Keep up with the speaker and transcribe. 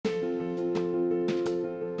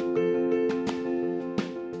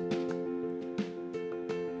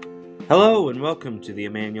Hello and welcome to the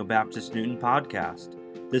Emmanuel Baptist Newton podcast.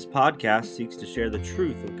 This podcast seeks to share the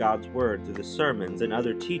truth of God's Word through the sermons and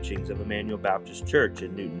other teachings of Emmanuel Baptist Church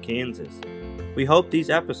in Newton, Kansas. We hope these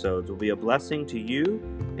episodes will be a blessing to you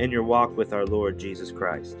and your walk with our Lord Jesus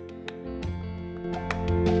Christ.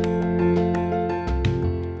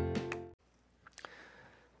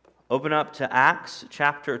 Open up to Acts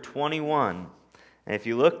chapter 21. And if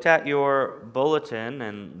you looked at your bulletin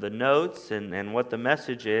and the notes and what the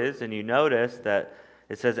message is, and you notice that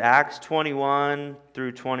it says Acts 21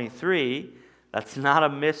 through 23, that's not a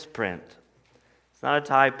misprint. It's not a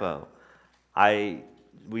typo.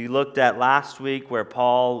 We looked at last week where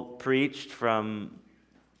Paul preached from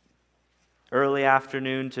early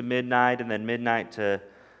afternoon to midnight and then midnight to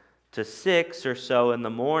 6 or so in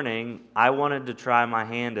the morning. I wanted to try my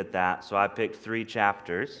hand at that, so I picked 3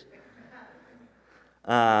 chapters.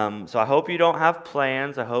 So I hope you don't have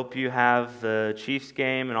plans. I hope you have the Chiefs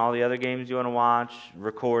game and all the other games you want to watch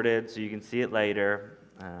recorded so you can see it later.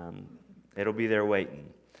 It'll be there waiting.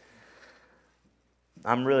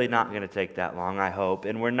 I'm really not going to take that long, I hope.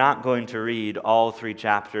 And we're not going to read all 3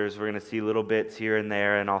 chapters. We're going to see little bits here and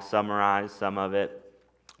there, and I'll summarize some of it.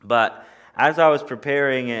 But as I was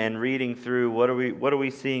preparing and reading through what are we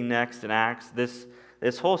seeing next in Acts,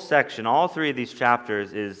 this whole section, all 3 of these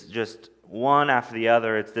chapters is just one after the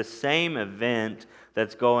other. It's the same event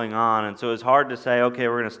that's going on, and so it's hard to say, okay,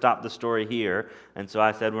 we're going to stop the story here. And so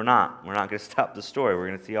I said, we're not going to stop the story. We're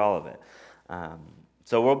going to see all of it.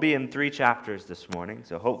 So we'll be in 3 chapters this morning,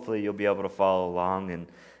 so hopefully you'll be able to follow along,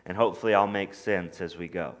 and hopefully I'll make sense as we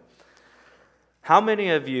go. How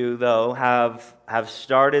many of you, though, have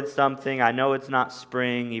started something? I know it's not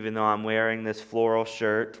spring, even though I'm wearing this floral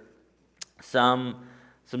shirt.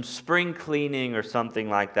 Some spring cleaning or something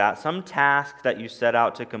like that, some task that you set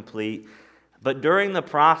out to complete, but during the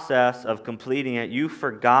process of completing it, you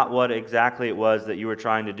forgot what exactly it was that you were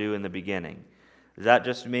trying to do in the beginning. Is that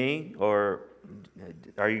just me, or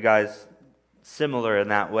are you guys similar in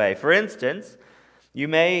that way? For instance, you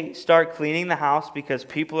may start cleaning the house because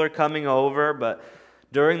people are coming over, but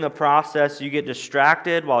during the process you get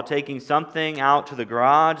distracted while taking something out to the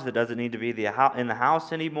garage that doesn't need to be in the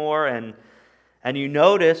house anymore, and you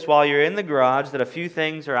notice while you're in the garage that a few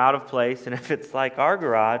things are out of place, and if it's like our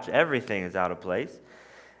garage, everything is out of place.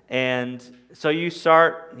 And so you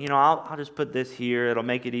start, I'll just put this here, it'll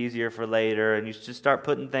make it easier for later, and you just start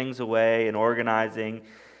putting things away and organizing,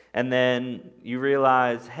 and then you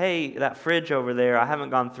realize, hey, that fridge over there, I haven't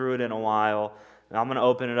gone through it in a while. I'm going to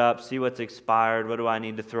open it up, see what's expired, what do I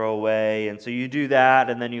need to throw away? And so you do that,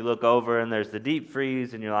 and then you look over, and there's the deep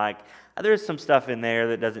freeze, and you're like, there's some stuff in there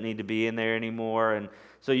that doesn't need to be in there anymore. And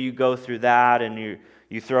so you go through that, and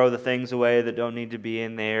you throw the things away that don't need to be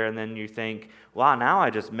in there, and then you think, wow, now I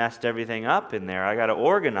just messed everything up in there. I got to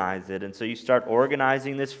organize it. And so you start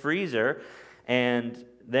organizing this freezer, and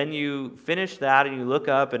then you finish that, and you look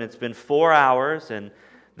up, and it's been 4 hours, and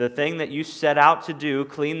the thing that you set out to do,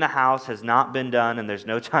 clean the house, has not been done, and there's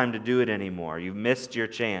no time to do it anymore. You've missed your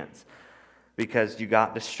chance because you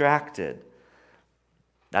got distracted.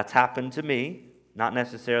 That's happened to me, not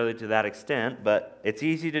necessarily to that extent, but it's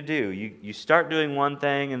easy to do. You start doing one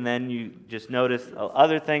thing, and then you just notice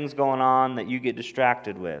other things going on that you get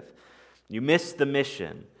distracted with. You miss the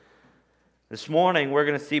mission. This morning, we're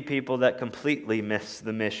going to see people that completely miss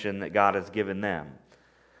the mission that God has given them.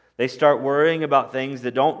 They start worrying about things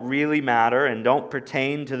that don't really matter and don't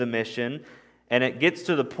pertain to the mission, and it gets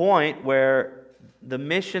to the point where the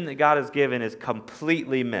mission that God has given is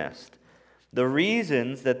completely missed. The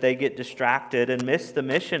reasons that they get distracted and miss the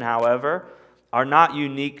mission, however, are not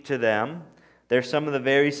unique to them. They're some of the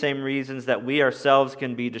very same reasons that we ourselves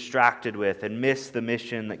can be distracted with and miss the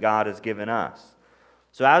mission that God has given us.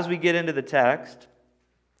 So as we get into the text,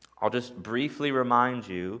 I'll just briefly remind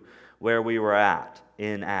you where we were at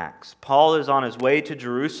in Acts. Paul is on his way to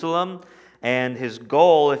Jerusalem, and his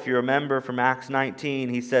goal, if you remember from Acts 19,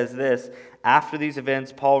 he says this: after these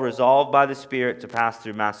events, Paul resolved by the Spirit to pass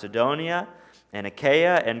through Macedonia and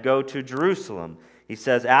Achaia and go to Jerusalem. He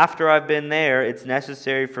says, after I've been there, it's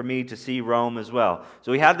necessary for me to see Rome as well.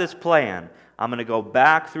 So we have this plan. I'm going to go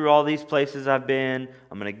back through all these places I've been.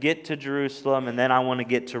 I'm going to get to Jerusalem, and then I want to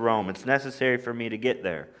get to Rome. It's necessary for me to get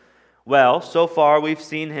there. Well, so far we've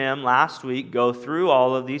seen him last week go through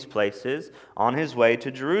all of these places on his way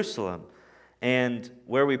to Jerusalem. And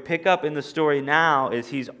where we pick up in the story now is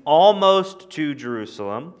he's almost to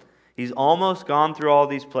Jerusalem. He's almost gone through all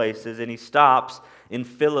these places, and he stops in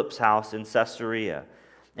Philip's house in Caesarea.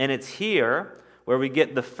 And it's here where we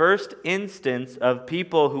get the first instance of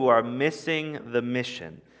people who are missing the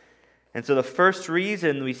mission. And so the first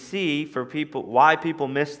reason we see for people, why people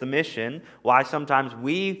miss the mission, why sometimes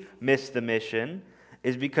we miss the mission,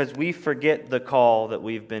 is because we forget the call that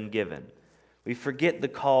we've been given. We forget the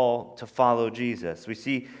call to follow Jesus.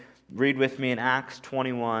 Read with me in Acts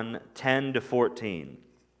 21, 10 to 14.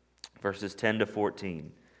 Verses 10 to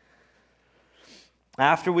 14.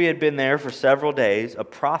 After we had been there for several days, a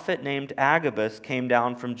prophet named Agabus came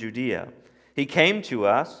down from Judea. He came to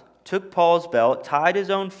us, took Paul's belt, tied his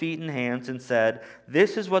own feet and hands, and said,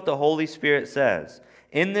 "This is what the Holy Spirit says.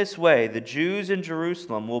 In this way, the Jews in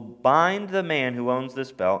Jerusalem will bind the man who owns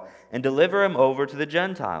this belt and deliver him over to the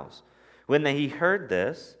Gentiles." When we heard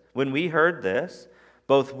this,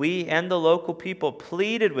 both we and the local people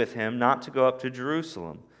pleaded with him not to go up to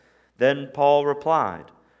Jerusalem. Then Paul replied,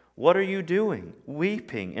 "What are you doing,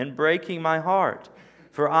 weeping and breaking my heart?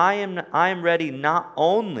 For I am ready not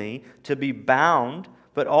only to be bound,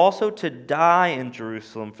 but also to die in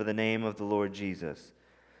Jerusalem for the name of the Lord Jesus."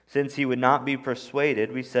 Since he would not be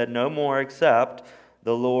persuaded, we said no more except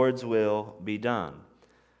the Lord's will be done.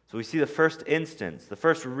 So we see the first instance, the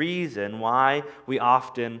first reason why we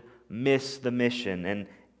often miss the mission, and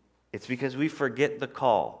it's because we forget the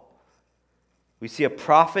call. We see a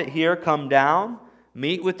prophet here come down,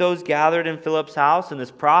 meet with those gathered in Philip's house, and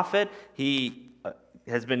this prophet, he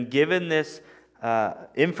has been given this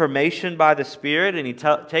information by the Spirit, and he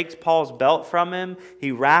takes Paul's belt from him.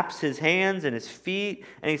 He wraps his hands and his feet,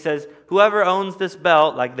 and he says, "Whoever owns this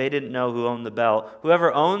belt," like they didn't know who owned the belt,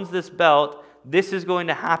 "whoever owns this belt, this is going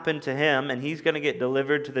to happen to him, and he's going to get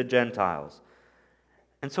delivered to the Gentiles."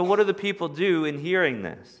 And so what do the people do in hearing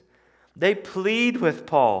this? They plead with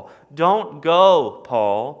Paul, "Don't go,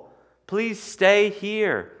 Paul. Please stay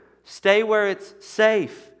here. Stay where it's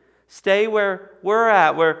safe. Stay where we're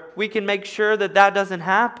at, where we can make sure that that doesn't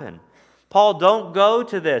happen. Paul, don't go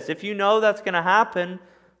to this. If you know that's going to happen,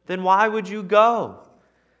 then why would you go?"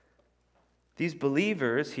 These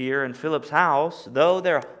believers here in Philip's house, though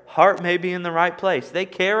their heart may be in the right place, they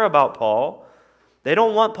care about Paul. They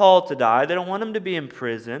don't want Paul to die. They don't want him to be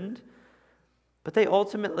imprisoned. But they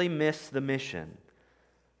ultimately miss the mission.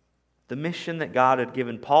 The mission that God had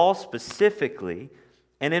given Paul specifically,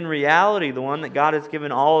 and in reality, the one that God has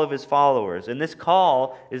given all of his followers. And this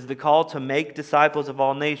call is the call to make disciples of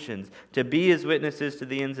all nations, to be his witnesses to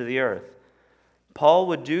the ends of the earth. Paul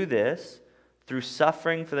would do this through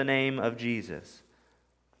suffering for the name of Jesus.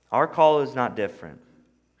 Our call is not different.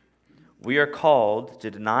 We are called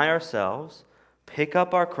to deny ourselves, pick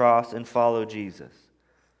up our cross, and follow Jesus.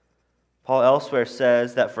 Paul elsewhere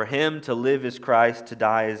says that for him to live is Christ, to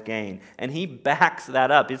die is gain. And he backs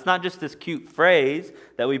that up. It's not just this cute phrase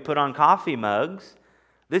that we put on coffee mugs.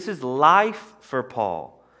 This is life for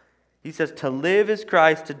Paul. He says to live is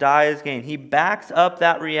Christ, to die is gain. He backs up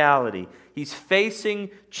that reality. He's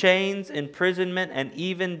facing chains, imprisonment, and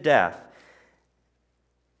even death.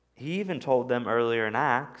 He even told them earlier in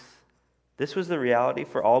Acts, this was the reality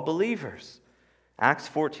for all believers. Acts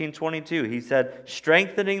 14:22, he said,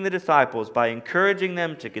 strengthening the disciples by encouraging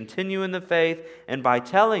them to continue in the faith and by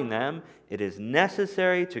telling them it is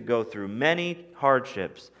necessary to go through many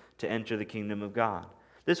hardships to enter the kingdom of God.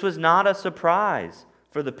 This was not a surprise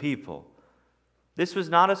for the people. This was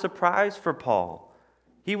not a surprise for Paul.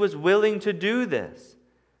 He was willing to do this.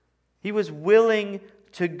 He was willing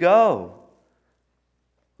to go.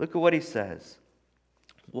 Look at what he says.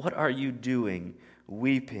 What are you doing,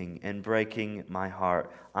 weeping and breaking my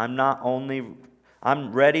heart? I'm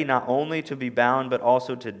ready not only to be bound, but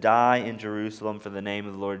also to die in Jerusalem for the name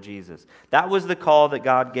of the Lord Jesus. That was the call that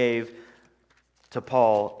God gave to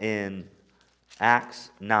Paul in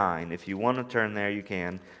Acts 9. If you want to turn there, you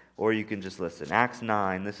can, or you can just listen. Acts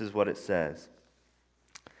 9, this is what it says.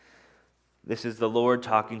 This is the Lord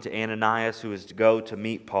talking to Ananias, who is to go to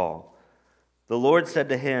meet Paul. The Lord said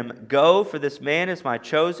to him, "Go, for this man is my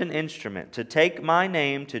chosen instrument, to take my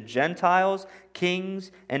name to Gentiles, kings,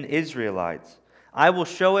 and Israelites. I will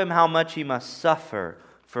show him how much he must suffer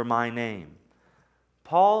for my name."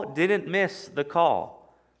 Paul didn't miss the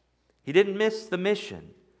call. He didn't miss the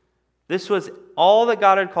mission. This was all that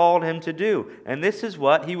God had called him to do, and this is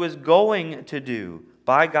what he was going to do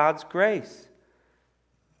by God's grace.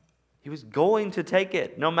 He was going to take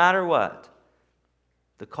it no matter what.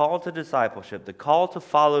 The call to discipleship, the call to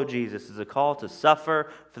follow Jesus is a call to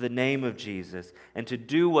suffer for the name of Jesus and to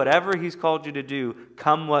do whatever he's called you to do,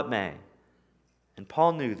 come what may. And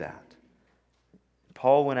Paul knew that.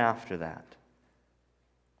 Paul went after that.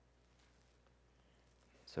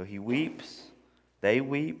 So he weeps, they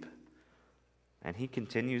weep, and he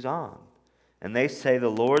continues on. And they say, "The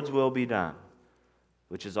Lord's will be done,"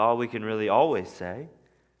 which is all we can really always say.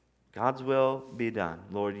 God's will be done.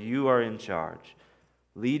 Lord, you are in charge.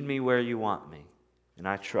 Lead me where you want me, and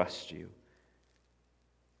I trust you.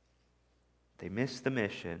 They miss the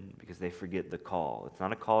mission because they forget the call. It's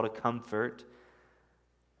not a call to comfort.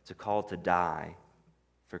 It's a call to die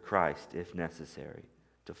for Christ if necessary,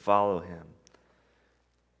 to follow him.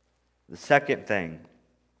 The second thing,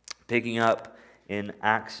 picking up in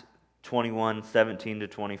Acts 21, 17 to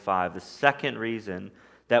 25, the second reason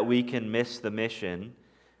that we can miss the mission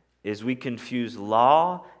is we confuse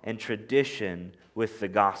law and tradition with the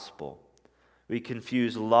gospel. We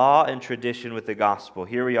confuse law and tradition with the gospel.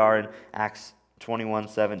 Here we are in Acts 21,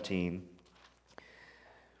 17.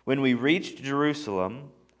 When we reached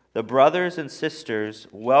Jerusalem, the brothers and sisters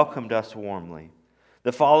welcomed us warmly.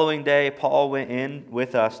 The following day, Paul went in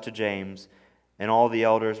with us to James, and all the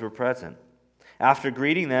elders were present. After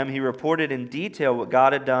greeting them, he reported in detail what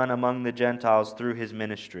God had done among the Gentiles through his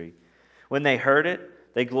ministry. When they heard it,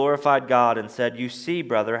 they glorified God and said, "You see,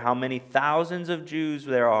 brother, how many thousands of Jews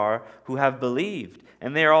there are who have believed,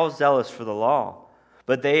 and they are all zealous for the law.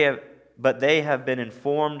 But they have been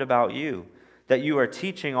informed about you, that you are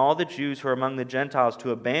teaching all the Jews who are among the Gentiles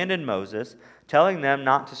to abandon Moses, telling them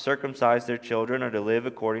not to circumcise their children or to live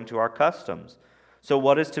according to our customs. So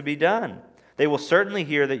what is to be done? They will certainly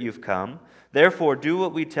hear that you've come. Therefore, do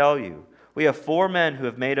what we tell you. We have 4 men who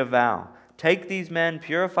have made a vow. Take these men,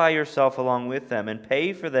 purify yourself along with them, and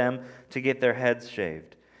pay for them to get their heads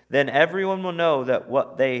shaved. Then everyone will know that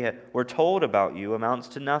what they were told about you amounts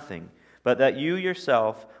to nothing, but that you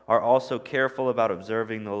yourself are also careful about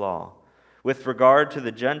observing the law. With regard to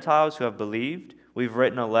the Gentiles who have believed, we've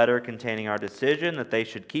written a letter containing our decision that they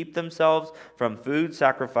should keep themselves from food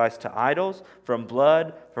sacrificed to idols, from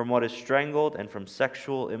blood, from what is strangled, and from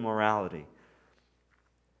sexual immorality."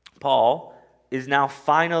 Paul is now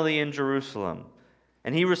finally in Jerusalem,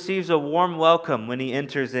 and he receives a warm welcome when he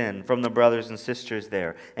enters in from the brothers and sisters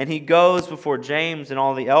there. And he goes before James and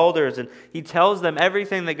all the elders, and he tells them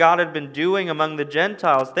everything that God had been doing among the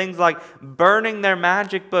Gentiles, things like burning their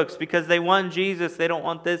magic books because they want Jesus, they don't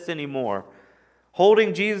want this anymore,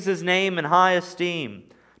 holding Jesus' name in high esteem,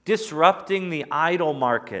 disrupting the idol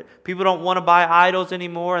market. People don't want to buy idols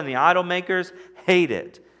anymore, and the idol makers hate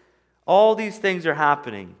it. All these things are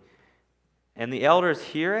happening. And the elders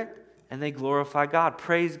hear it, and they glorify God.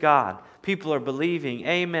 Praise God. People are believing.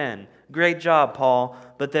 Amen. Great job, Paul.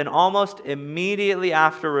 But then almost immediately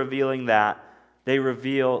after revealing that, they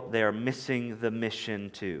reveal they are missing the mission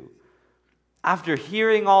too. After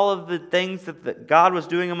hearing all of the things that God was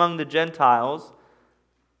doing among the Gentiles,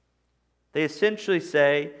 they essentially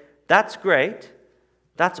say, that's great,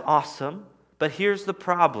 that's awesome, but here's the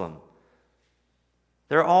problem.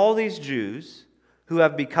 There are all these Jews who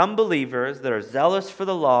have become believers, that are zealous for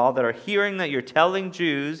the law, that are hearing that you're telling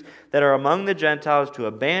Jews that are among the Gentiles to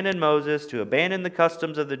abandon Moses, to abandon the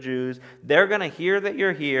customs of the Jews. They're going to hear that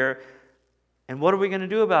you're here. And what are we going to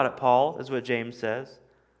do about it, Paul, is what James says.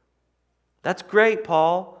 That's great,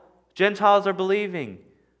 Paul. Gentiles are believing.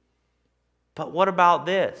 But what about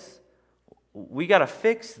this? We got to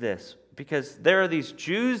fix this, because there are these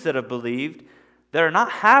Jews that have believed that are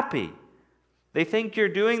not happy. They think you're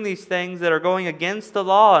doing these things that are going against the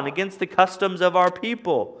law and against the customs of our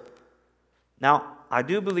people. Now, I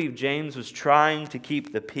do believe James was trying to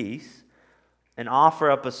keep the peace and offer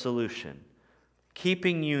up a solution,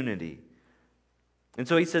 keeping unity. And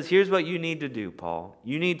so he says, here's what you need to do, Paul.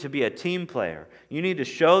 You need to be a team player. You need to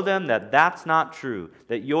show them that that's not true,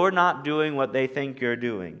 that you're not doing what they think you're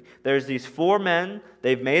doing. There's these 4 men.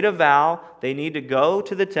 They've made a vow. They need to go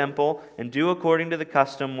to the temple and do according to the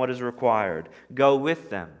custom what is required. Go with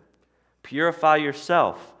them. Purify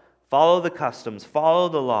yourself. Follow the customs. Follow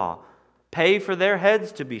the law. Pay for their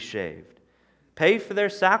heads to be shaved. Pay for their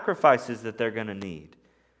sacrifices that they're going to need.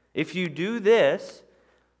 If you do this,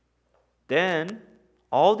 then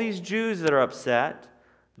all these Jews that are upset,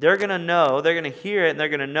 they're going to know, they're going to hear it, and they're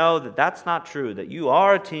going to know that that's not true, that you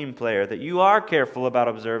are a team player, that you are careful about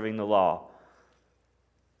observing the law.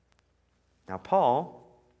 Now, Paul,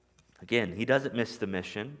 again, he doesn't miss the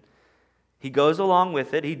mission. He goes along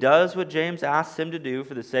with it. He does what James asks him to do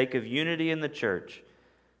for the sake of unity in the church.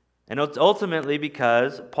 And it's ultimately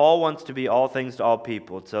because Paul wants to be all things to all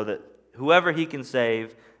people, so that whoever he can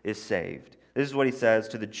save is saved. This is what he says,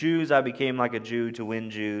 "To the Jews I became like a Jew to win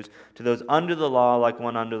Jews, to those under the law like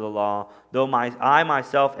one under the law, though I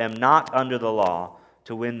myself am not under the law,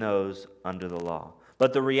 to win those under the law."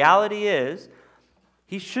 But the reality is,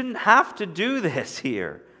 he shouldn't have to do this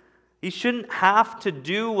here. He shouldn't have to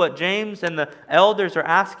do what James and the elders are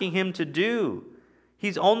asking him to do.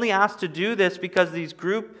 He's only asked to do this because this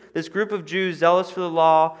group of Jews zealous for the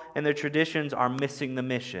law and their traditions are missing the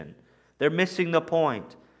mission. They're missing the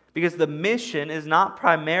point. Because the mission is not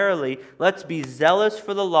primarily, let's be zealous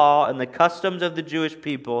for the law and the customs of the Jewish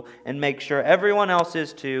people and make sure everyone else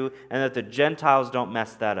is too, and that the Gentiles don't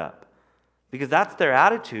mess that up. Because that's their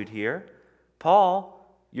attitude here.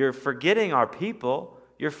 Paul, you're forgetting our people.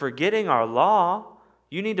 You're forgetting our law.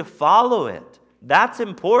 You need to follow it. That's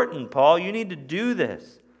important, Paul. You need to do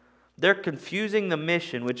this. They're confusing the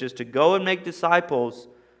mission, which is to go and make disciples,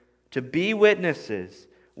 to be witnesses,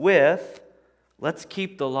 with let's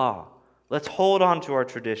keep the law. Let's hold on to our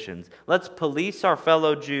traditions. Let's police our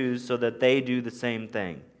fellow Jews so that they do the same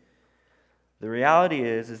thing. The reality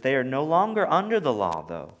is they are no longer under the law,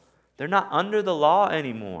 though. They're not under the law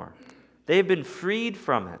anymore. They've been freed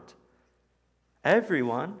from it.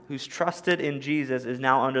 Everyone who's trusted in Jesus is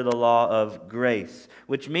now under the law of grace,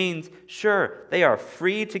 which means, sure, they are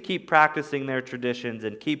free to keep practicing their traditions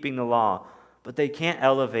and keeping the law, but they can't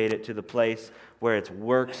elevate it to the place where it's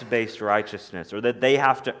works-based righteousness or that they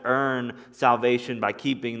have to earn salvation by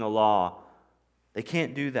keeping the law. They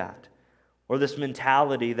can't do that. Or this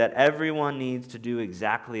mentality that everyone needs to do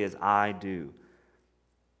exactly as I do.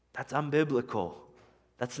 That's unbiblical.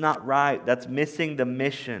 That's not right. That's missing the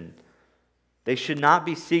mission. They should not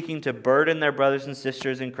be seeking to burden their brothers and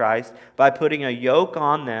sisters in Christ by putting a yoke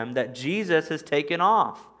on them that Jesus has taken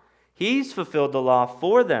off. He's fulfilled the law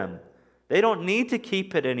for them. They don't need to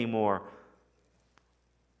keep it anymore.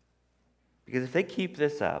 Because if they keep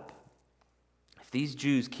this up, if these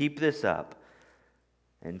Jews keep this up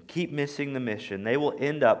and keep missing the mission, they will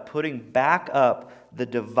end up putting back up the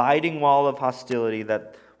dividing wall of hostility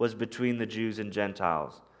that was between the Jews and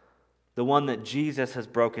Gentiles. The one that Jesus has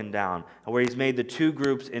broken down, where he's made the two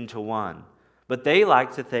groups into one. But they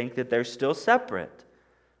like to think that they're still separate.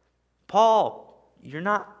 Paul, you're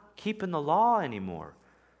not keeping the law anymore.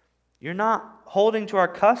 You're not holding to our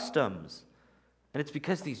customs. And it's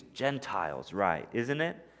because these Gentiles, right, isn't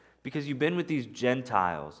it? Because you've been with these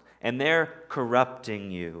Gentiles, and they're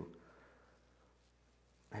corrupting you.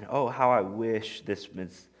 And oh, how I wish this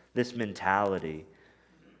mentality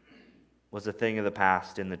was a thing of the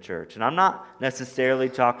past in the church. And I'm not necessarily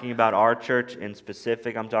talking about our church in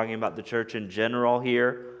specific. I'm talking about the church in general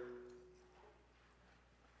here.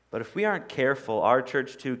 But if we aren't careful, our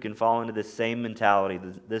church too can fall into this same mentality,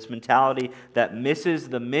 this mentality that misses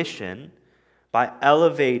the mission by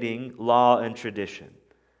elevating law and tradition.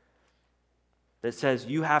 That says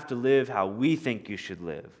you have to live how we think you should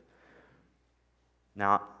live.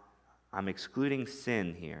 Now, I'm excluding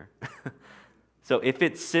sin here. So if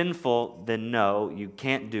it's sinful, then no, you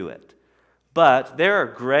can't do it. But there are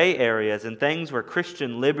gray areas and things where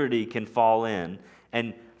Christian liberty can fall in.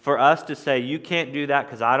 And for us to say, you can't do that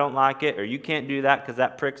because I don't like it, or you can't do that because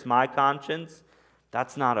that pricks my conscience,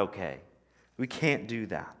 that's not okay. We can't do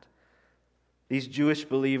that. These Jewish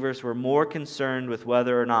believers were more concerned with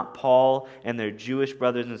whether or not Paul and their Jewish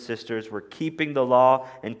brothers and sisters were keeping the law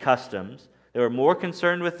and customs. They were more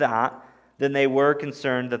concerned with that than they were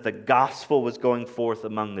concerned that the gospel was going forth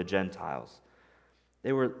among the Gentiles.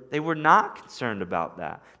 They were not concerned about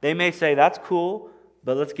that. They may say, that's cool,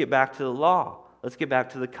 but let's get back to the law. Let's get back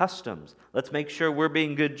to the customs. Let's make sure we're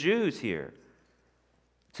being good Jews here.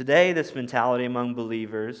 Today, this mentality among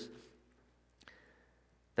believers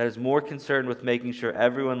that is more concerned with making sure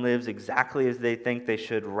everyone lives exactly as they think they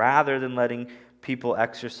should, rather than letting people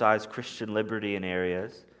exercise Christian liberty in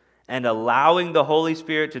areas, and allowing the Holy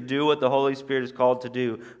Spirit to do what the Holy Spirit is called to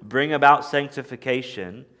do, bring about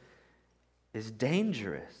sanctification, is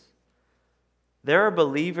dangerous. There are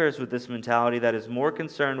believers with this mentality that is more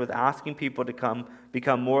concerned with asking people to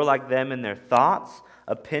become more like them in their thoughts,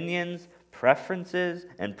 opinions, preferences,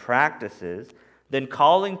 and practices than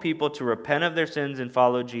calling people to repent of their sins and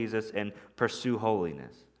follow Jesus and pursue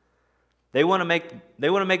holiness. They want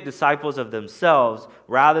to make disciples of themselves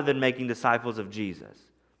rather than making disciples of Jesus.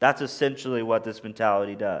 That's essentially what this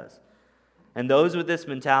mentality does. And those with this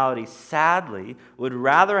mentality, sadly, would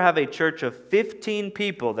rather have a church of 15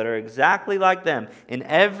 people that are exactly like them in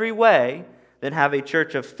every way than have a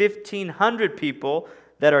church of 1,500 people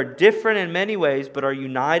that are different in many ways but are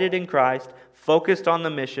united in Christ, focused on the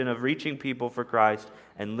mission of reaching people for Christ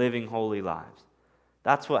and living holy lives.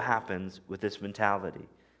 That's what happens with this mentality.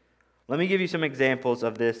 Let me give you some examples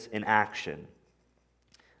of this in action.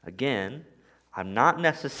 Again, I'm not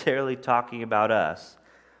necessarily talking about us,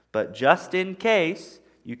 but just in case,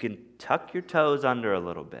 you can tuck your toes under a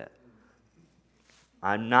little bit.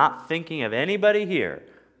 I'm not thinking of anybody here,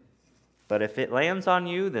 but if it lands on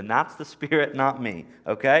you, then that's the Spirit, not me,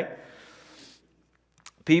 okay?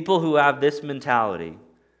 People who have this mentality,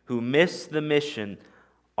 who miss the mission,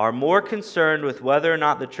 are more concerned with whether or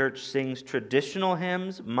not the church sings traditional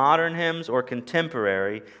hymns, modern hymns, or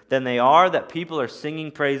contemporary than they are that people are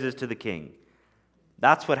singing praises to the King.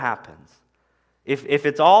 That's what happens. If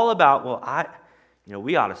it's all about, well,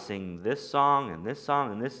 we ought to sing this song and this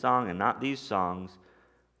song and this song and not these songs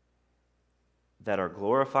that are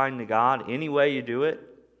glorifying to God any way you do it,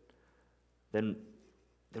 then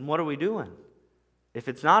what are we doing? If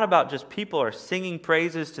it's not about just people are singing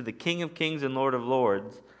praises to the King of Kings and Lord of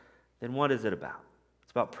Lords, then what is it about?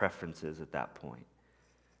 It's about preferences at that point.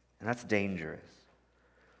 And that's dangerous.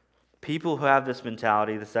 People who have this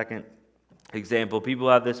mentality, the second example, people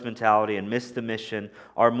who have this mentality and miss the mission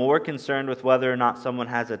are more concerned with whether or not someone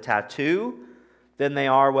has a tattoo than they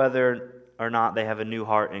are whether or not they have a new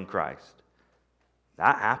heart in Christ.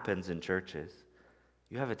 That happens in churches.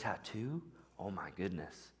 You have a tattoo? Oh my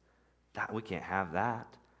goodness. We can't have that.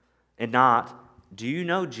 And not, do you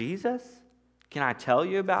know Jesus? Can I tell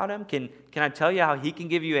you about him? Can I tell you how he can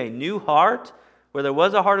give you a new heart? Where there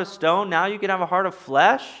was a heart of stone, now you can have a heart of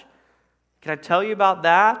flesh? Can I tell you about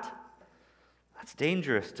that? That's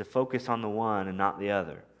dangerous to focus on the one and not the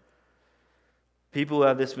other. People who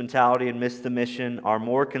have this mentality and miss the mission are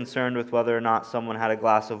more concerned with whether or not someone had a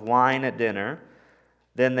glass of wine at dinner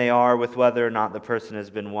than they are with whether or not the person has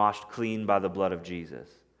been washed clean by the blood of Jesus.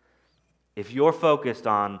 If you're focused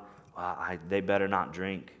on, they better not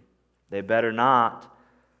drink, they better not,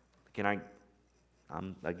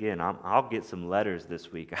 I'll get some letters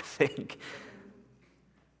this week, I think.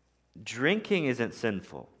 Drinking isn't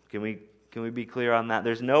sinful. Can we be clear on that?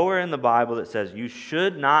 There's nowhere in the Bible that says you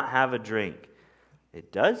should not have a drink.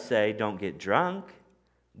 It does say don't get drunk.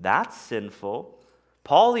 That's sinful.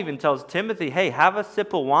 Paul even tells Timothy, hey, have a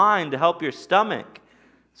sip of wine to help your stomach.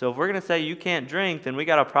 So if we're going to say you can't drink, then we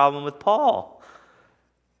got a problem with Paul.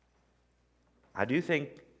 I do think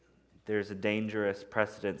there's a dangerous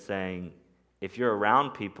precedent saying if you're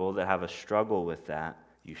around people that have a struggle with that,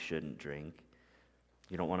 you shouldn't drink.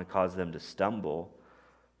 You don't want to cause them to stumble.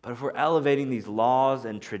 But if we're elevating these laws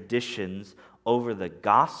and traditions over the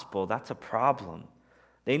gospel, that's a problem.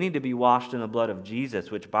 They need to be washed in the blood of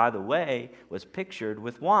Jesus, which, by the way, was pictured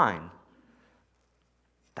with wine.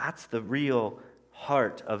 That's the real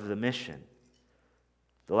heart of the mission.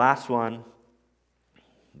 The last one,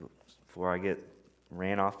 before I get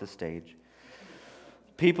ran off the stage.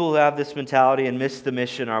 People who have this mentality and miss the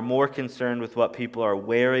mission are more concerned with what people are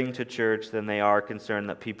wearing to church than they are concerned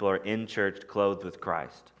that people are in church clothed with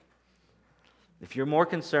Christ. If you're more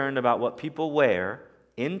concerned about what people wear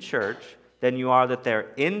in church than you are that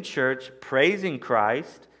they're in church praising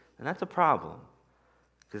Christ, then that's a problem.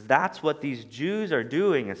 Because that's what these Jews are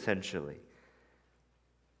doing essentially.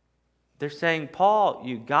 They're saying, Paul,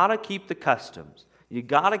 you got to keep the customs. You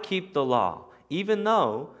got to keep the law. Even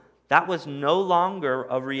though that was no longer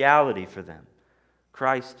a reality for them.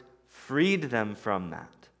 Christ freed them from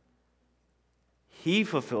that. He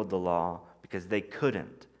fulfilled the law because they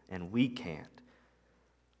couldn't, and we can't.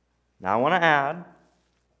 Now I want to add,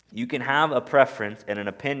 you can have a preference and an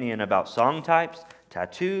opinion about song types,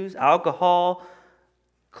 tattoos, alcohol,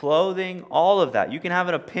 clothing, all of that. You can have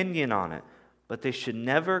an opinion on it, but they should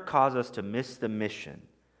never cause us to miss the mission.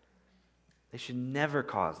 They should never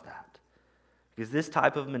cause that. Because this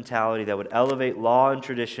type of mentality that would elevate law and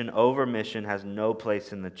tradition over mission has no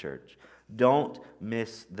place in the church. Don't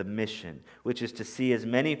miss the mission, which is to see as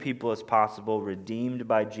many people as possible redeemed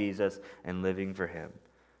by Jesus and living for Him.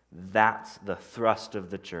 That's the thrust of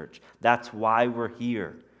the church. That's why we're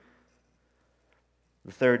here.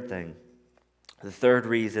 The third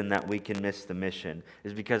reason that we can miss the mission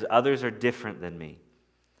is because others are different than me.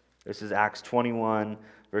 This is Acts 21,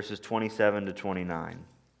 verses 27 to 29.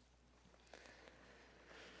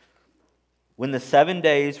 When the 7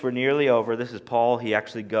 days were nearly over, this is Paul, he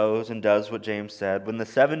actually goes and does what James said. When the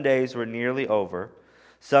 7 days were nearly over,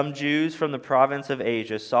 some Jews from the province of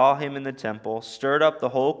Asia saw him in the temple, stirred up the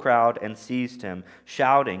whole crowd, and seized him,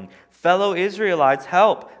 shouting, "Fellow Israelites,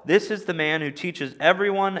 help! This is the man who teaches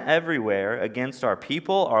everyone everywhere against our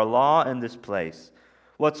people, our law, and this place.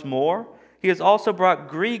 What's more, he has also brought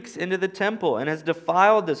Greeks into the temple and has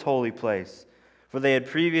defiled this holy place." For they had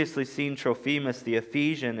previously seen Trophimus the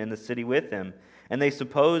Ephesian in the city with him, and they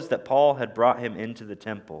supposed that Paul had brought him into the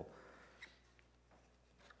temple.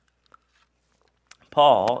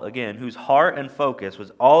 Paul, again, whose heart and focus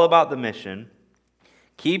was all about the mission,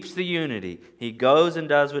 keeps the unity. He goes and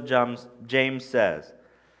does what James says.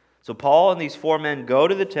 So Paul and these 4 men go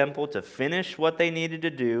to the temple to finish what they needed to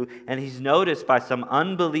do, and he's noticed by some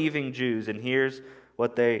unbelieving Jews, and here's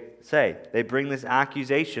what they say. They bring this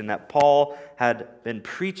accusation that Paul had been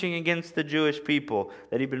preaching against the Jewish people,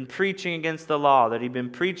 that he'd been preaching against the law, that he'd been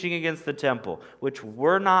preaching against the temple, which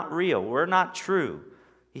were not real, were not true.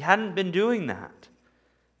 He hadn't been doing that.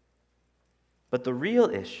 But the real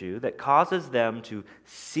issue that causes them to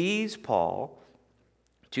seize Paul,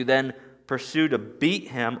 to then pursue to beat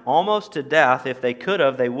him almost to death, if they could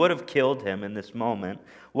have, they would have killed him in this moment.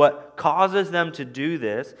 What causes them to do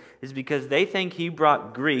this is because they think he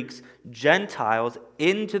brought Greeks, Gentiles,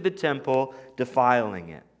 into the temple, defiling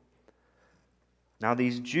it. Now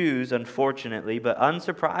these Jews, unfortunately, but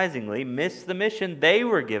unsurprisingly, missed the mission they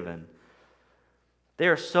were given. They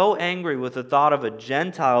are so angry with the thought of a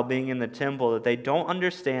Gentile being in the temple that they don't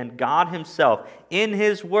understand God himself, in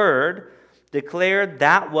his word, declared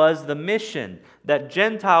that was the mission, that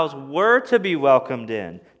Gentiles were to be welcomed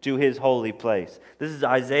in to his holy place. This is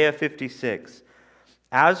Isaiah 56.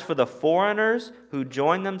 As for the foreigners who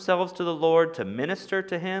join themselves to the Lord to minister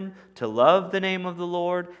to him, to love the name of the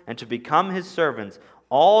Lord, and to become his servants,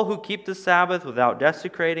 all who keep the Sabbath without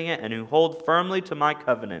desecrating it and who hold firmly to my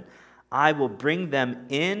covenant, I will bring them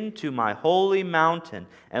into my holy mountain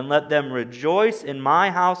and let them rejoice in my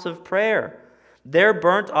house of prayer. Their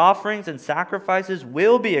burnt offerings and sacrifices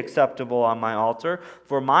will be acceptable on my altar,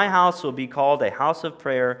 for my house will be called a house of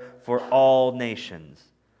prayer for all nations.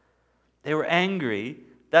 They were angry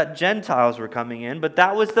that Gentiles were coming in, but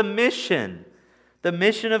that was the mission. The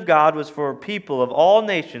mission of God was for people of all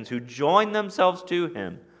nations who join themselves to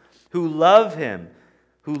him, who love him,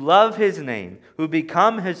 who love his name, who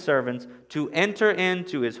become his servants, to enter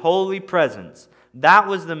into his holy presence. That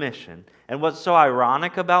was the mission. And what's so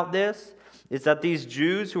ironic about this is that these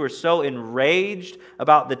Jews who are so enraged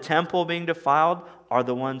about the temple being defiled are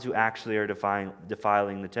the ones who actually are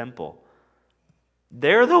defiling the temple.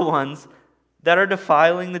 They're the ones that are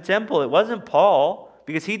defiling the temple. It wasn't Paul,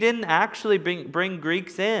 because he didn't actually bring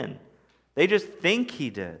Greeks in. They just think he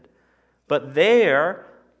did. But they're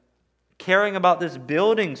caring about this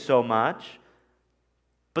building so much.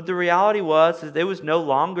 But the reality was it was no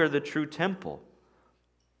longer the true temple.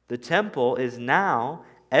 The temple is now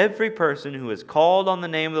every person who has called on the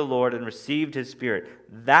name of the Lord and received his Spirit.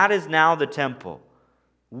 That is now the temple.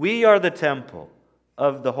 We are the temple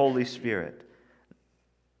of the Holy Spirit.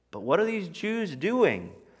 But what are these Jews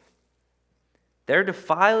doing? They're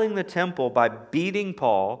defiling the temple by beating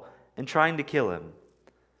Paul and trying to kill him.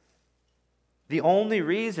 The only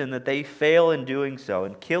reason that they fail in doing so,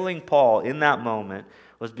 and killing Paul in that moment,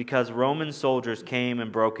 was because Roman soldiers came and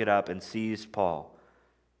broke it up and seized Paul.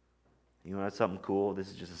 You know, that's something cool. This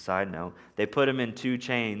is just a side note. They put him in 2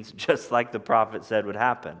 chains, just like the prophet said would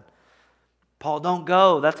happen. Paul, don't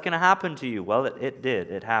go. That's going to happen to you. Well, it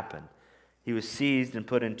did. It happened. He was seized and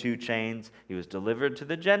put in 2 chains. He was delivered to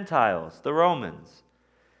the Gentiles, the Romans.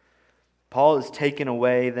 Paul is taken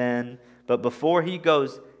away then, but before he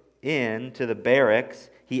goes into the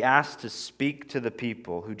barracks, he asks to speak to the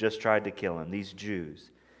people who just tried to kill him, these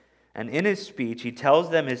Jews. And in his speech, he tells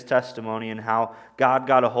them his testimony and how God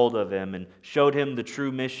got a hold of him and showed him the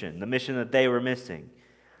true mission, the mission that they were missing.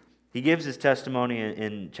 He gives his testimony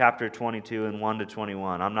in chapter 22 and 1 to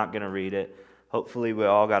 21. I'm not going to read it. Hopefully we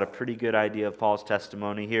all got a pretty good idea of Paul's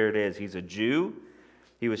testimony. Here it is. He's a Jew.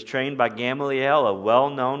 He was trained by Gamaliel, a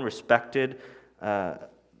well-known, respected,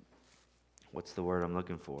 what's the word I'm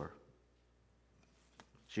looking for?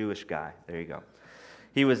 Jewish guy. There you go.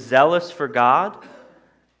 He was zealous for God.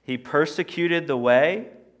 He persecuted the way.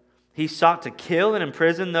 He sought to kill and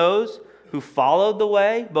imprison those who followed the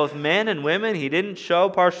way, both men and women. He didn't show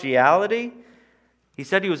partiality. He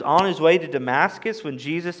said he was on his way to Damascus when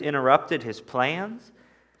Jesus interrupted his plans.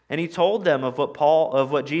 And he told them of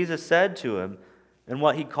what Jesus said to him and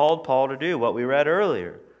what he called Paul to do, what we read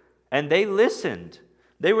earlier. And they listened.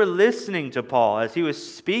 They were listening to Paul as he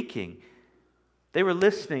was speaking. They were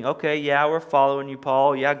listening. Okay, yeah, we're following you,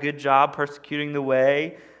 Paul. Yeah, good job persecuting the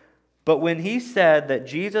way. But when he said that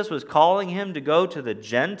Jesus was calling him to go to the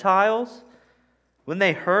Gentiles, when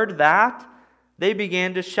they heard that, they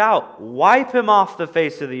began to shout, "Wipe him off the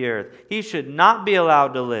face of the earth. He should not be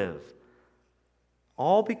allowed to live."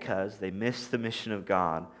 All because they missed the mission of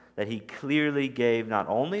God that he clearly gave not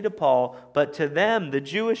only to Paul, but to them, the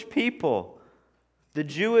Jewish people. The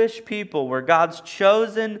Jewish people were God's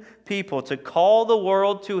chosen people to call the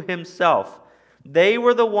world to himself. They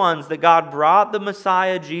were the ones that God brought the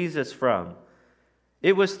Messiah Jesus from.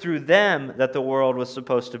 It was through them that the world was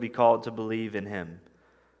supposed to be called to believe in him.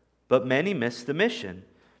 But many missed the mission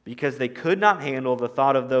because they could not handle the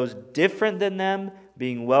thought of those different than them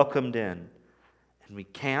being welcomed in. And we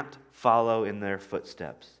can't follow in their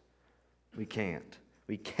footsteps. We can't.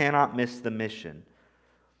 We cannot miss the mission.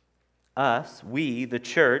 we, the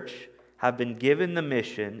church, have been given the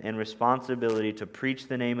mission and responsibility to preach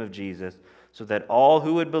the name of Jesus so that all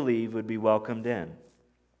who would believe would be welcomed in.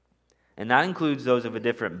 And that includes those of a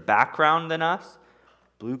different background than us,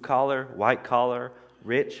 blue collar, white collar,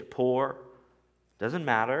 rich, poor, doesn't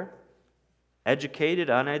matter, educated,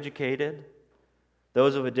 uneducated,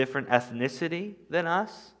 those of a different ethnicity than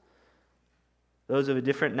us, those of a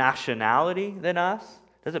different nationality than us,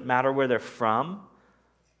 doesn't matter where they're from.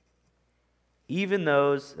 Even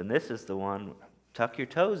those, and this is the one, tuck your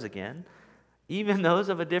toes again, even those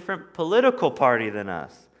of a different political party than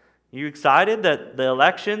us. You excited that the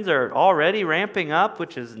elections are already ramping up,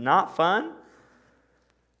 which is not fun?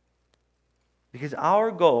 Because our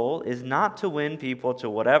goal is not to win people to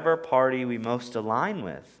whatever party we most align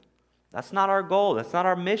with. That's not our goal. That's not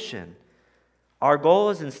our mission. Our goal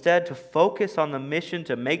is instead to focus on the mission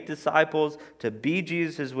to make disciples, to be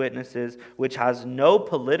Jesus' witnesses, which has no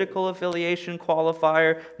political affiliation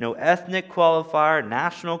qualifier, no ethnic qualifier,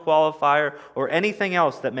 national qualifier, or anything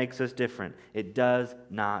else that makes us different. It does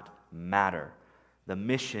not matter. The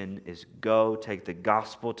mission is go take the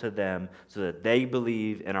gospel to them so that they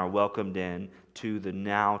believe and are welcomed in to the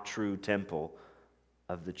now true temple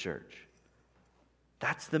of the church.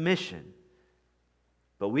 That's the mission.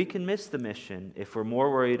 But we can miss the mission if we're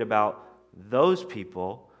more worried about those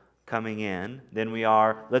people coming in than we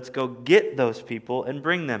are, let's go get those people and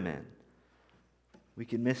bring them in. We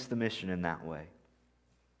can miss the mission in that way.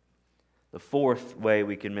 The fourth way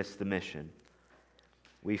we can miss the mission,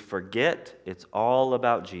 we forget it's all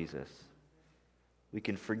about Jesus. We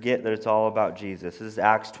can forget that it's all about Jesus. This is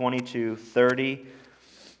Acts 22:30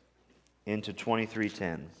 into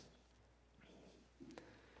 23:10.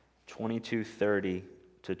 22:30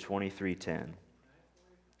 to 23:10.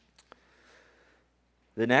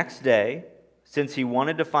 The next day, since he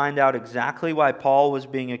wanted to find out exactly why Paul was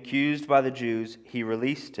being accused by the Jews, he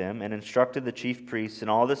released him and instructed the chief priests and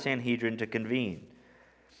all the Sanhedrin to convene.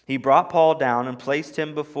 He brought Paul down and placed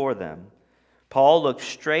him before them. Paul looked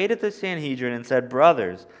straight at the Sanhedrin and said,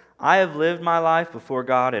 "Brothers, I have lived my life before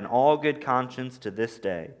God in all good conscience to this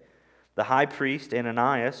day." The high priest,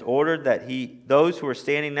 Ananias, ordered that those who were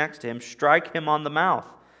standing next to him strike him on the mouth.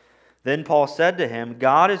 Then Paul said to him,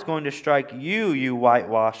 "God is going to strike you, you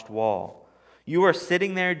whitewashed wall. You are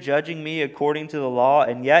sitting there judging me according to the law,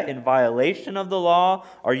 and yet in violation of the law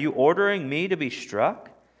are you ordering me to be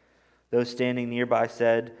struck?" Those standing nearby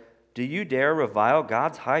said, "Do you dare revile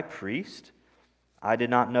God's high priest?" "I did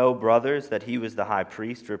not know, brothers, that he was the high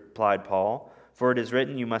priest," replied Paul. "For it is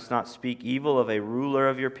written, you must not speak evil of a ruler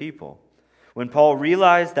of your people." When Paul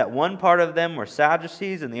realized that one part of them were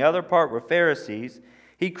Sadducees and the other part were Pharisees,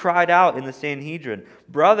 he cried out in the Sanhedrin,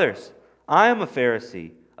 "Brothers, I am a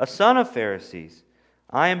Pharisee, a son of Pharisees.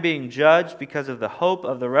 I am being judged because of the hope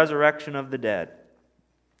of the resurrection of the dead."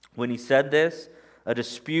 When he said this, a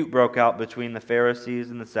dispute broke out between the Pharisees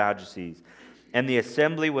and the Sadducees, and the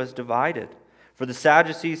assembly was divided. For the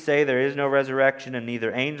Sadducees say there is no resurrection in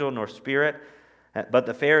neither angel nor spirit, but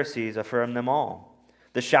the Pharisees affirm them all.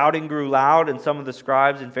 The shouting grew loud, and some of the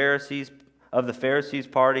scribes and Pharisees of the Pharisees'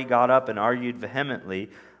 party got up and argued vehemently,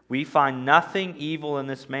 "We find nothing evil in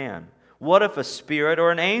this man. What if a spirit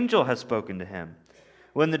or an angel has spoken to him?"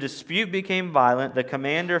 When the dispute became violent, the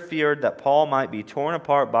commander feared that Paul might be torn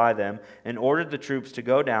apart by them and ordered the troops to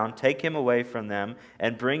go down, take him away from them,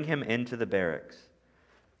 and bring him into the barracks.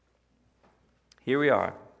 Here we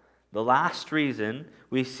are. The last reason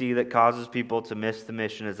we see that causes people to miss the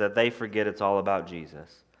mission is that they forget it's all about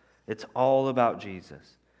Jesus. It's all about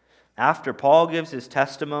Jesus. After Paul gives his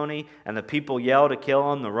testimony and the people yell to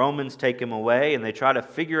kill him, the Romans take him away and they try to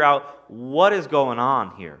figure out what is going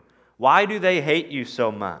on here. Why do they hate you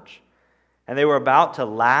so much? And they were about to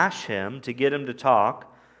lash him to get him to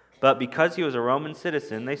talk, but because he was a Roman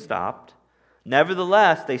citizen, they stopped.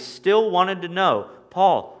 Nevertheless, they still wanted to know,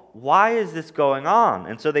 "Paul, why is this going on?"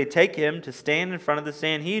 And so they take him to stand in front of the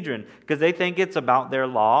Sanhedrin because they think it's about their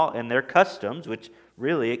law and their customs, which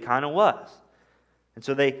really it kind of was. And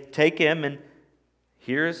so they take him, and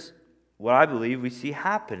here's what I believe we see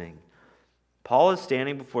happening. Paul is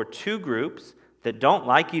standing before two groups that don't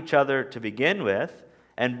like each other to begin with,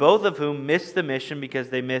 and both of whom miss the mission because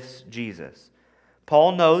they miss Jesus.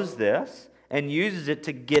 Paul knows this and uses it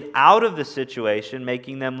to get out of the situation,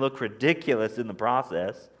 making them look ridiculous in the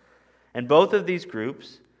process. And both of these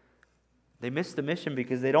groups, they miss the mission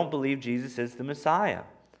because they don't believe Jesus is the Messiah.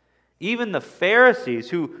 Even the Pharisees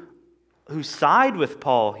who side with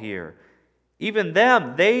Paul here, even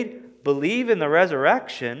them, they believe in the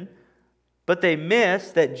resurrection, but they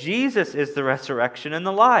miss that Jesus is the resurrection and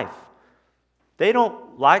the life. They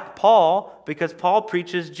don't like Paul because Paul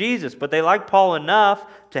preaches Jesus, but they like Paul enough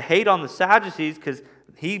to hate on the Sadducees because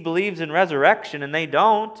he believes in resurrection and they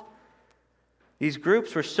don't. These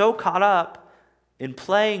groups were so caught up in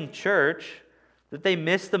playing church that they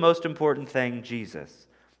missed the most important thing, Jesus.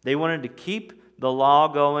 They wanted to keep the law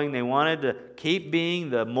going. They wanted to keep being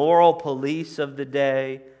the moral police of the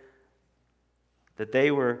day, that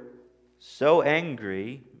they were so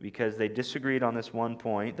angry because they disagreed on this one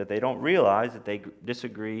point that they don't realize that they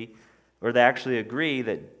disagree, or they actually agree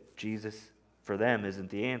that Jesus for them isn't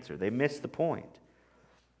the answer. They miss the point.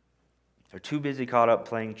 They're too busy caught up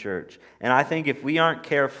playing church. And I think if we aren't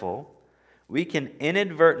careful, we can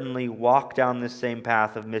inadvertently walk down this same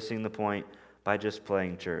path of missing the point by just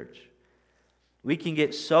playing church. We can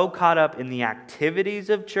get so caught up in the activities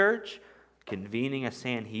of church, convening a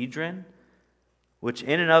Sanhedrin, which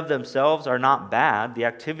in and of themselves are not bad. The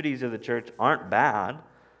activities of the church aren't bad.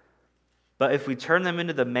 But if we turn them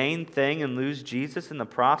into the main thing and lose Jesus in the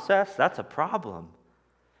process, that's a problem.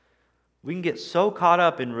 We can get so caught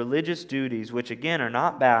up in religious duties, which again are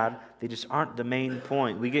not bad, they just aren't the main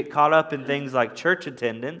point. We get caught up in things like church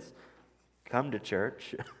attendance. Come to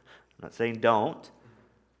church. I'm not saying don't.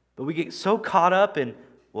 But we get so caught up in,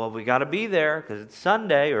 well, we got to be there because it's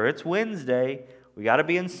Sunday or it's Wednesday. We got to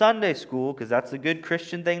be in Sunday school because that's a good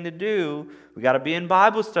Christian thing to do. We got to be in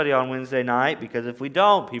Bible study on Wednesday night because if we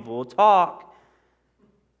don't, people will talk.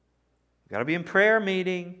 We got to be in prayer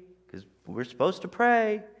meeting because we're supposed to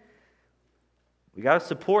pray. We got to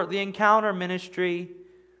support the encounter ministry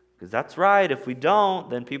because that's right. If we don't,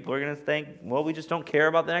 then people are going to think, well, we just don't care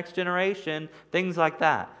about the next generation, things like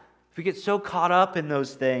that. If we get so caught up in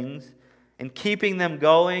those things and keeping them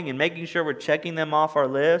going and making sure we're checking them off our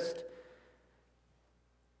list,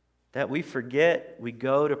 that we forget we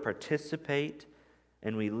go to participate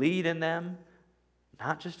and we lead in them,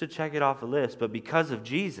 not just to check it off a list, but because of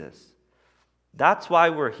Jesus. That's why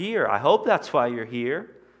we're here. I hope that's why you're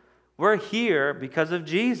here. We're here because of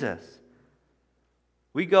Jesus.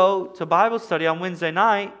 We go to Bible study on Wednesday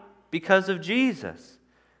night because of Jesus.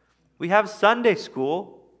 We have Sunday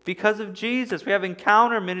school because of Jesus. We have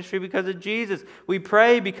encounter ministry because of Jesus. We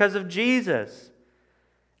pray because of Jesus.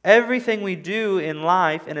 Everything we do in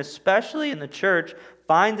life, and especially in the church,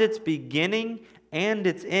 finds its beginning and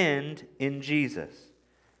its end in Jesus.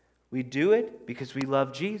 We do it because we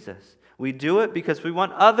love Jesus. We do it because we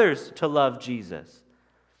want others to love Jesus.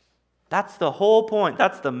 That's the whole point.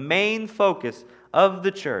 That's the main focus of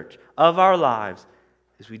the church, of our lives,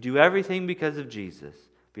 is we do everything because of Jesus,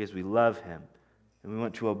 because we love Him and we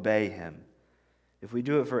want to obey Him. If we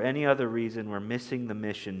do it for any other reason, we're missing the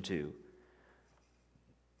mission too.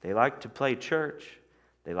 They like to play church.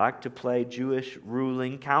 They like to play Jewish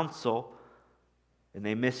ruling council, and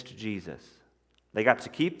they missed Jesus. They got to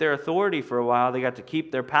keep their authority for a while. They got to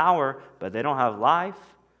keep their power, but they don't have life.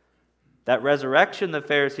 That resurrection the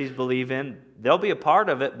Pharisees believe in, they'll be a part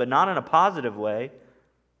of it, but not in a positive way.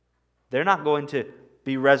 They're not going to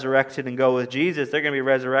be resurrected and go with Jesus. They're going to be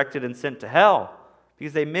resurrected and sent to hell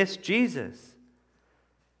because they missed Jesus.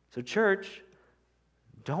 So church,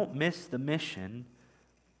 don't miss the mission.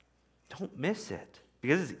 Don't miss it,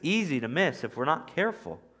 because it's easy to miss if we're not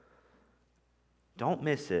careful. Don't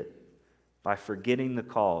miss it by forgetting the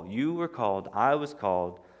call. You were called, I was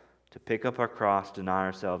called, to pick up our cross, deny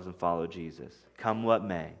ourselves, and follow Jesus. Come what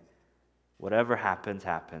may. Whatever happens,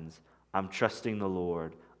 happens. I'm trusting the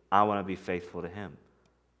Lord. I want to be faithful to Him.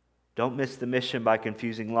 Don't miss the mission by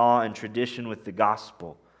confusing law and tradition with the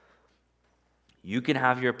gospel. You can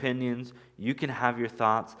have your opinions, you can have your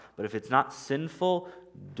thoughts, but if it's not sinful,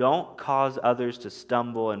 don't cause others to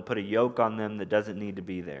stumble and put a yoke on them that doesn't need to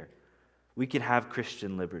be there. We can have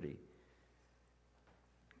Christian liberty.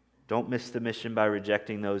 Don't miss the mission by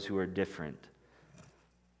rejecting those who are different.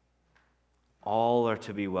 All are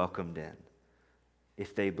to be welcomed in.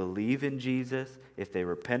 If they believe in Jesus, if they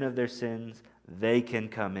repent of their sins, they can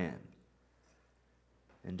come in.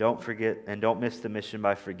 And don't miss the mission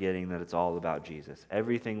by forgetting that it's all about Jesus.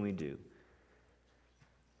 Everything we do.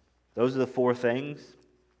 Those are the four things,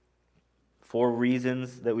 four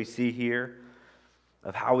reasons that we see here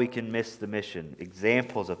of how we can miss the mission.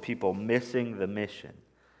 Examples of people missing the mission.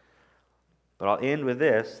 But I'll end with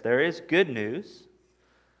this. There is good news.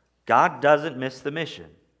 God doesn't miss the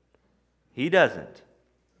mission. He doesn't.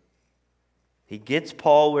 He gets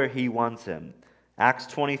Paul where he wants him. Acts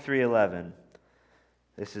 23:11.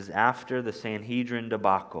 This is after the Sanhedrin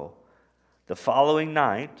debacle. The following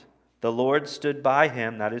night, the Lord stood by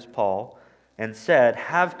him, that is Paul, and said,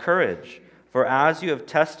 "Have courage, for as you have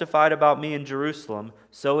testified about me in Jerusalem,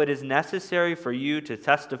 so it is necessary for you to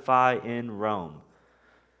testify in Rome."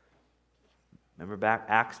 Remember back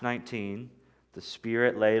Acts 19, the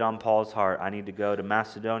Spirit laid on Paul's heart, I need to go to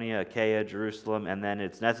Macedonia, Achaia, Jerusalem, and then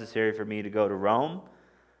it's necessary for me to go to Rome.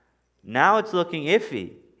 Now it's looking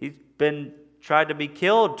iffy. He's been tried to be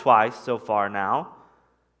killed twice so far now.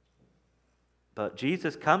 But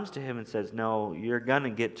Jesus comes to him and says, no, you're going to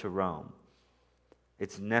get to Rome.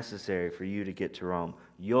 It's necessary for you to get to Rome.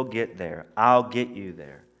 You'll get there. I'll get you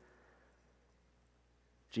there.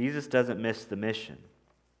 Jesus doesn't miss the mission.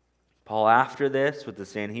 Paul, after this, with the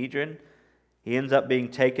Sanhedrin, he ends up being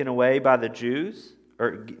taken away by the Jews,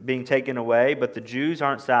 or being taken away, but the Jews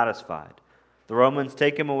aren't satisfied. The Romans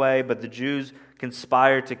take him away, but the Jews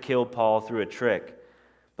conspire to kill Paul through a trick.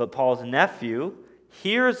 But Paul's nephew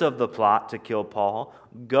hears of the plot to kill Paul,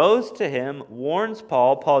 goes to him, warns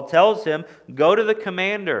Paul. Paul tells him, go to the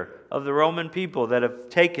commander of the Roman people that have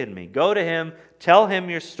taken me. Go to him, tell him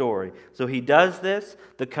your story. So he does this.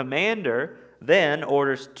 The commander then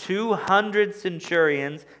orders 200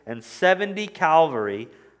 centurions and 70 cavalry.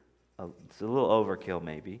 It's a little overkill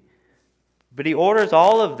maybe. But he orders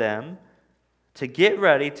all of them to get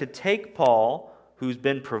ready to take Paul, who's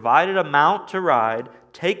been provided a mount to ride,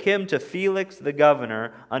 take him to Felix the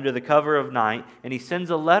governor under the cover of night, and he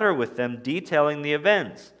sends a letter with them detailing the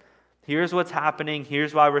events. Here's what's happening.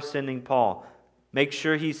 Here's why we're sending Paul. Make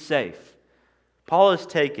sure he's safe. Paul is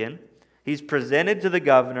taken. He's presented to the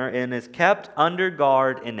governor and is kept under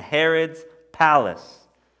guard in Herod's palace.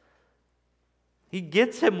 He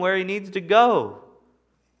gets him where he needs to go.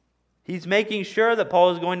 He's making sure that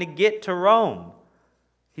Paul is going to get to Rome.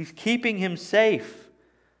 He's keeping him safe.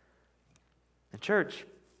 And church,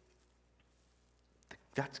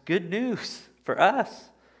 that's good news for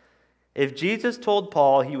us. If Jesus told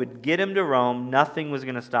Paul he would get him to Rome, nothing was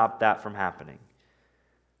going to stop that from happening.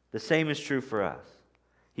 The same is true for us.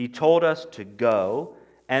 He told us to go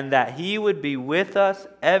and that he would be with us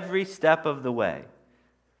every step of the way.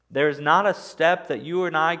 There is not a step that you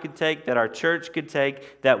and I could take, that our church could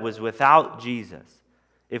take, that was without Jesus.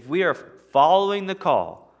 If we are following the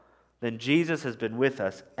call, then Jesus has been with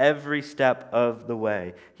us every step of the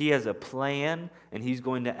way. He has a plan, and he's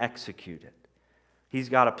going to execute it. He's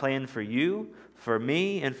got a plan for you, for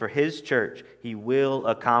me, and for his church. He will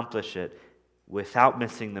accomplish it without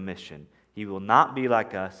missing the mission. He will not be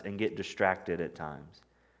like us and get distracted at times.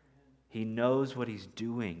 He knows what he's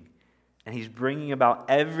doing. And he's bringing about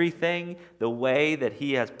everything the way that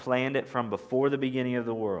he has planned it from before the beginning of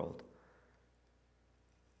the world.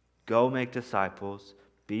 Go make disciples,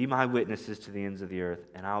 be my witnesses to the ends of the earth,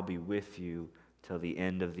 and I'll be with you till the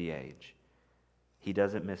end of the age. He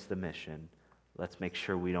doesn't miss the mission. Let's make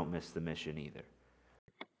sure we don't miss the mission either.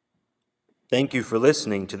 Thank you for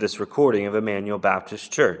listening to this recording of Emmanuel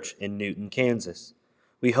Baptist Church in Newton, Kansas.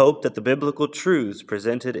 We hope that the biblical truths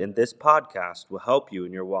presented in this podcast will help you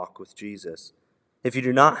in your walk with Jesus. If you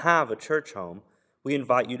do not have a church home, we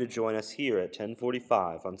invite you to join us here at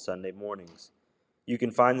 1045 on Sunday mornings. You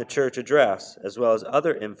can find the church address as well as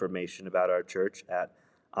other information about our church at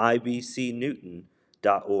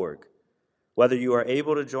ibcnewton.org. Whether you are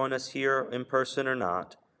able to join us here in person or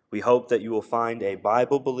not, we hope that you will find a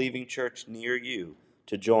Bible-believing church near you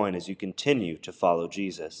to join as you continue to follow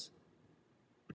Jesus.